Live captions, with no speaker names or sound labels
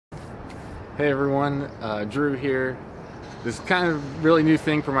Hey everyone, Drew here. This is kind of really new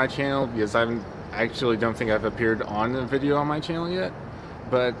thing for my channel because I actually don't think I've appeared on a video on my channel yet.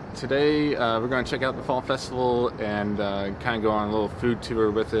 But today we're going to check out the Fall Festival and kind of go on a little food tour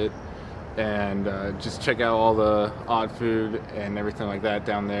with it and just check out all the odd food and everything like that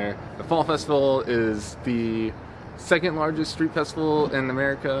down there. The Fall Festival is the second largest street festival in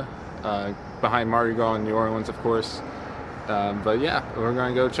America, behind Mardi Gras in New Orleans, of course. But yeah, we're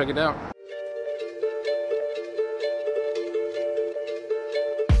going to go check it out.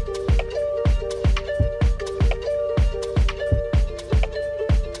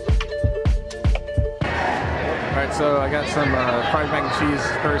 Alright, so I got some fried mac and cheese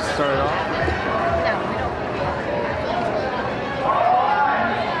first to start off.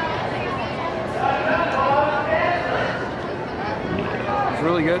 It's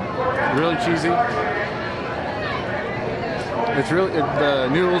really good, really cheesy. The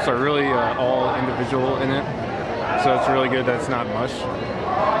noodles are really all individual in it, so it's really good that it's not mush,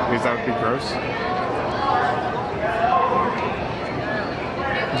 because that would be gross.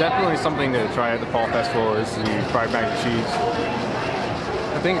 Definitely something to try at the Fall Festival is the fried mac and cheese.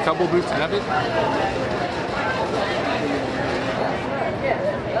 I think a couple booths have it.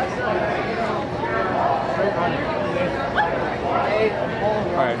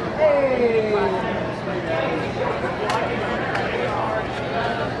 Alright.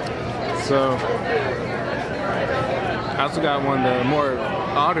 So, I also got one of the more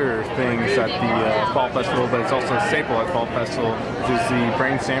odder things at the Fall Festival, but it's also a staple at Fall Festival, which is the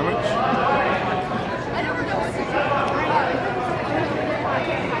brain sandwich.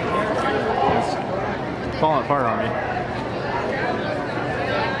 It's falling apart on me.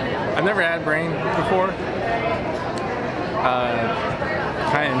 I've never had brain before.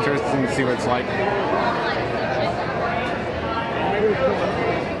 Kind of interesting to see what it's like.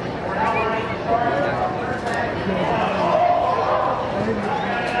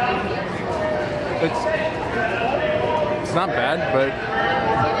 It's not bad, but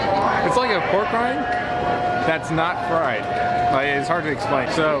it's like a pork rind that's not fried. Like, it's hard to explain.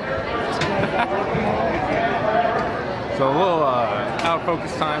 So, so a little out of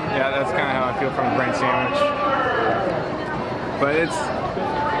focus time. Yeah, that's kind of how I feel from the brain sandwich. But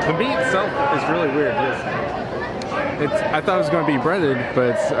the meat itself is really weird. I thought it was going to be breaded,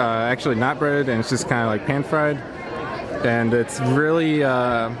 but it's actually not breaded, and it's just kind of like pan fried, and it's really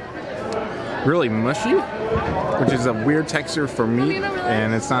really mushy, which is a weird texture for meat,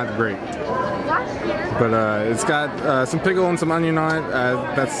 and it's not great. But it's got some pickle and some onion on it.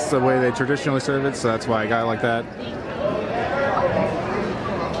 That's the way they traditionally serve it, so that's why I got it like that.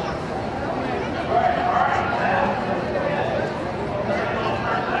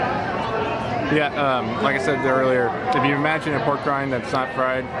 Yeah, like I said earlier, if you imagine a pork rind that's not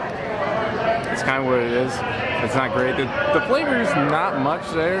fried, it's kind of what it is. It's not great. The flavor is not much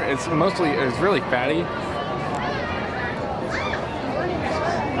there. It's really fatty.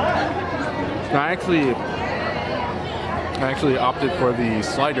 I actually opted for the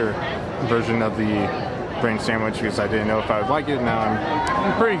slider version of the brain sandwich because I didn't know if I would like it. Now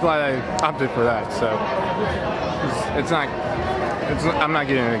I'm pretty glad I opted for that. So I'm not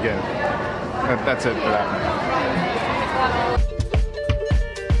getting it again. That's it for that.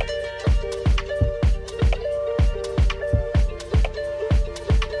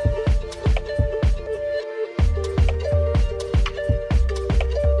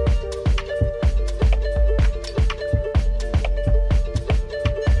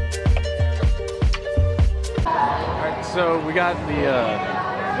 Alright, so we got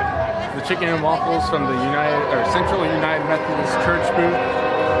the chicken and waffles from the Central United Methodist Church booth.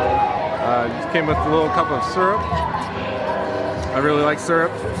 Came with a little cup of syrup. I really like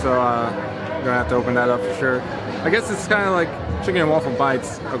syrup, so I'm gonna have to open that up for sure. I guess it's kind of like chicken and waffle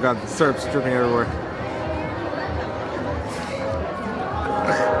bites. Oh god, the syrup's dripping everywhere.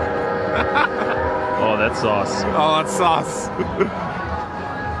 Oh, that's sauce. Oh, that's sauce.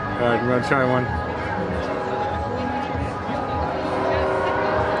 Alright, I'm gonna try one.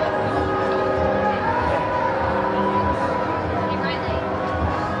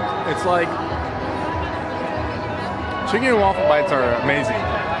 It's like chicken and waffle bites are amazing.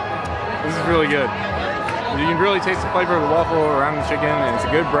 This is really good. You can really taste the flavor of the waffle around the chicken, and it's a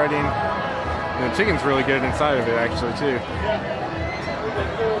good breading. And the chicken's really good inside of it, actually, too.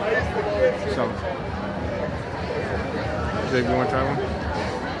 So, Jake, you want to try one?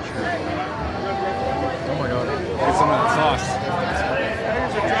 Oh my god! Get some of that sauce.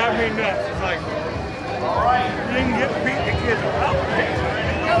 It's driving me nuts. It's like you can get the kids out.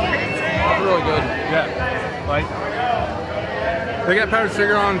 Really good. Yeah. Like, they got powdered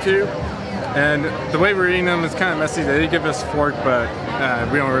sugar on too. And the way we're eating them is kind of messy. They did give us a fork, but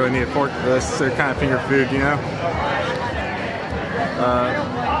we don't really need a fork for this. They're kind of finger food, you know?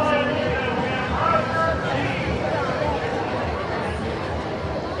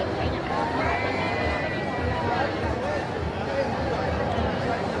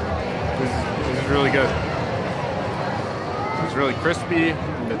 This is really good. It's really crispy.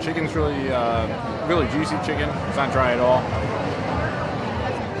 The chicken's really, really juicy chicken. It's not dry at all.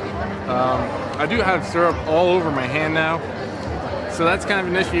 I do have syrup all over my hand now, so that's kind of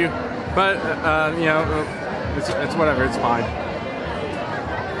an issue. But you know, it's whatever. It's fine.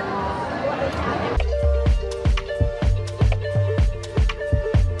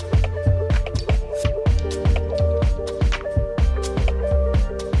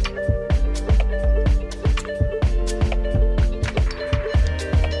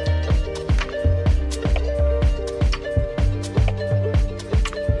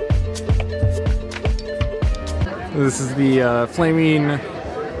 This is the flaming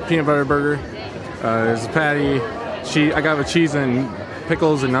peanut butter burger. There's a patty. I got with cheese and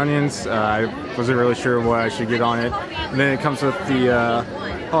pickles and onions. I wasn't really sure what I should get on it. And then it comes with the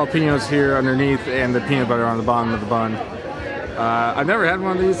jalapenos here underneath and the peanut butter on the bottom of the bun. I've never had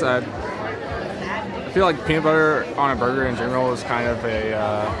one of these. I feel like peanut butter on a burger in general is kind of a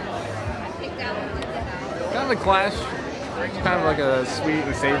clash. It's kind of like a sweet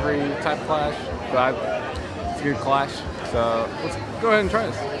and savory type clash. But it's a good clash. So let's go ahead and try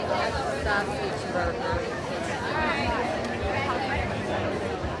this. Sausage burger.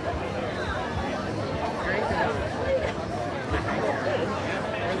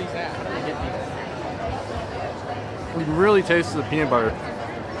 You can really taste the peanut butter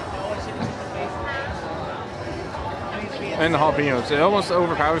and the jalapenos. It almost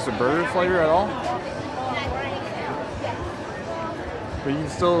overpowers the burger flavor at all. But you can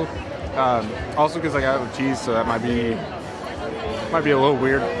still, also because I got it with cheese, so that might be a little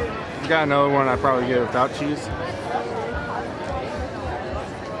weird. I got another one I'd probably get without cheese.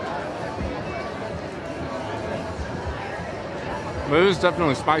 But it is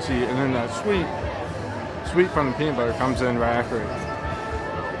definitely spicy, and then that sweet from the peanut butter comes in right after it.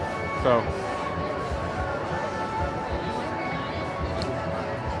 So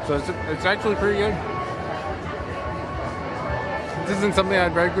it's actually pretty good. This isn't something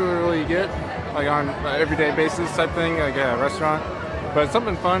I'd regularly get, like on an everyday basis type thing, like at a restaurant. But it's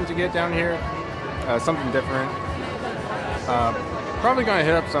something fun to get down here, something different. Probably gonna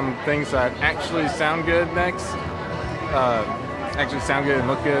hit up some things that actually sound good next. Actually sound good and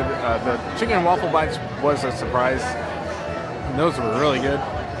look good. The chicken and waffle bites was a surprise. Those were really good.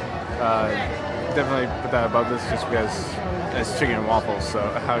 Definitely put that above this just because it's chicken and waffles, so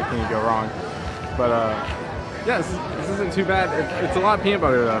how can you go wrong? But yeah, this isn't too bad. It's a lot of peanut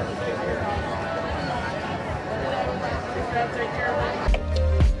butter though.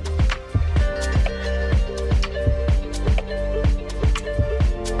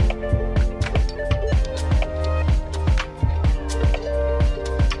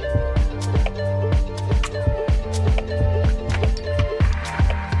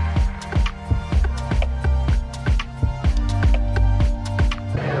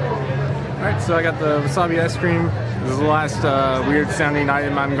 So I got the wasabi ice cream. This is the last weird sounding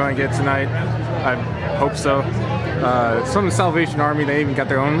item I'm going to get tonight. I hope so. It's from the Salvation Army. They even got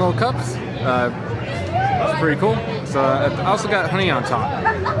their own little cups. It's pretty cool. So I also got honey on top.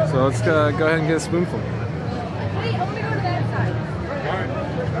 So let's go ahead and get a spoonful.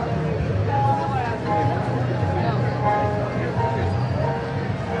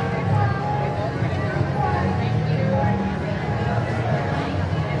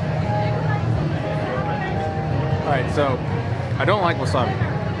 Alright, so I don't like wasabi,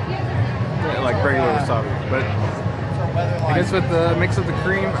 like regular wasabi, but I guess with the mix of the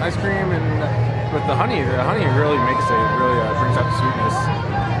cream, ice cream, and with the honey really makes it, really brings out the sweetness.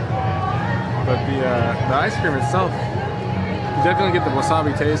 But the ice cream itself, you definitely get the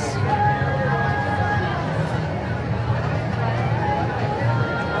wasabi taste.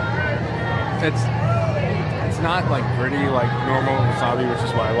 It's not like gritty like normal wasabi, which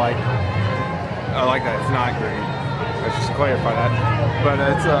is what I like. I like that it's not gritty. Let's just clarify that. But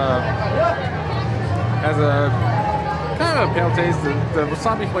it's has a kind of a pale taste. The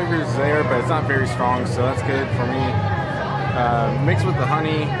wasabi flavor is there, but it's not very strong, so that's good for me. Mixed with the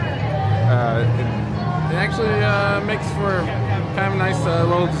honey, it actually makes for kind of a nice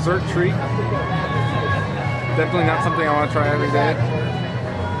little dessert treat. Definitely not something I want to try every day,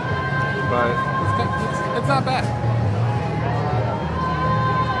 but it's not bad.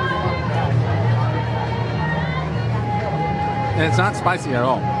 And it's not spicy at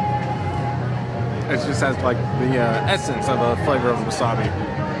all. it just has like the essence of a flavor of wasabi.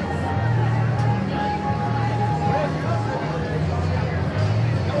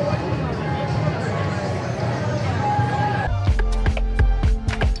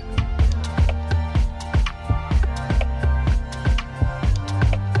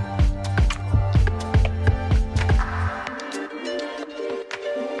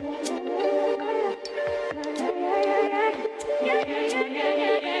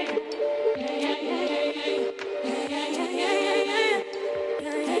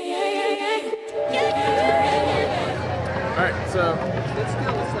 Alright, so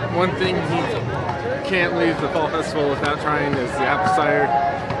one thing you can't leave the Fall Festival without trying is the apple cider.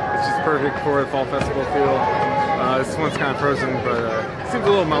 It's just perfect for the Fall Festival feel. This one's kind of frozen, but it seems a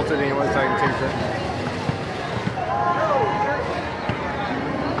little melted anyway, so I can taste it.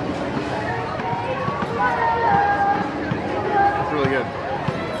 It's really good.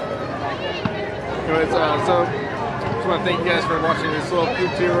 Anyways, so just want to thank you guys for watching this little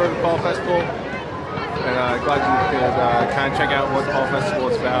food tour of the Fall Festival. And glad you could kind of check out what the Fall Festival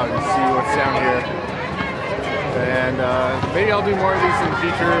is about and see what's down here. And maybe I'll do more of these in the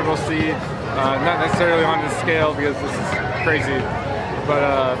future. We'll see. Not necessarily on this scale because this is crazy.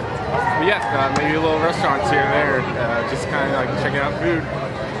 But yeah, maybe a little restaurants here and there. Just kind of like checking out food.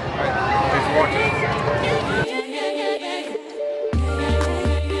 All right, thanks for watching.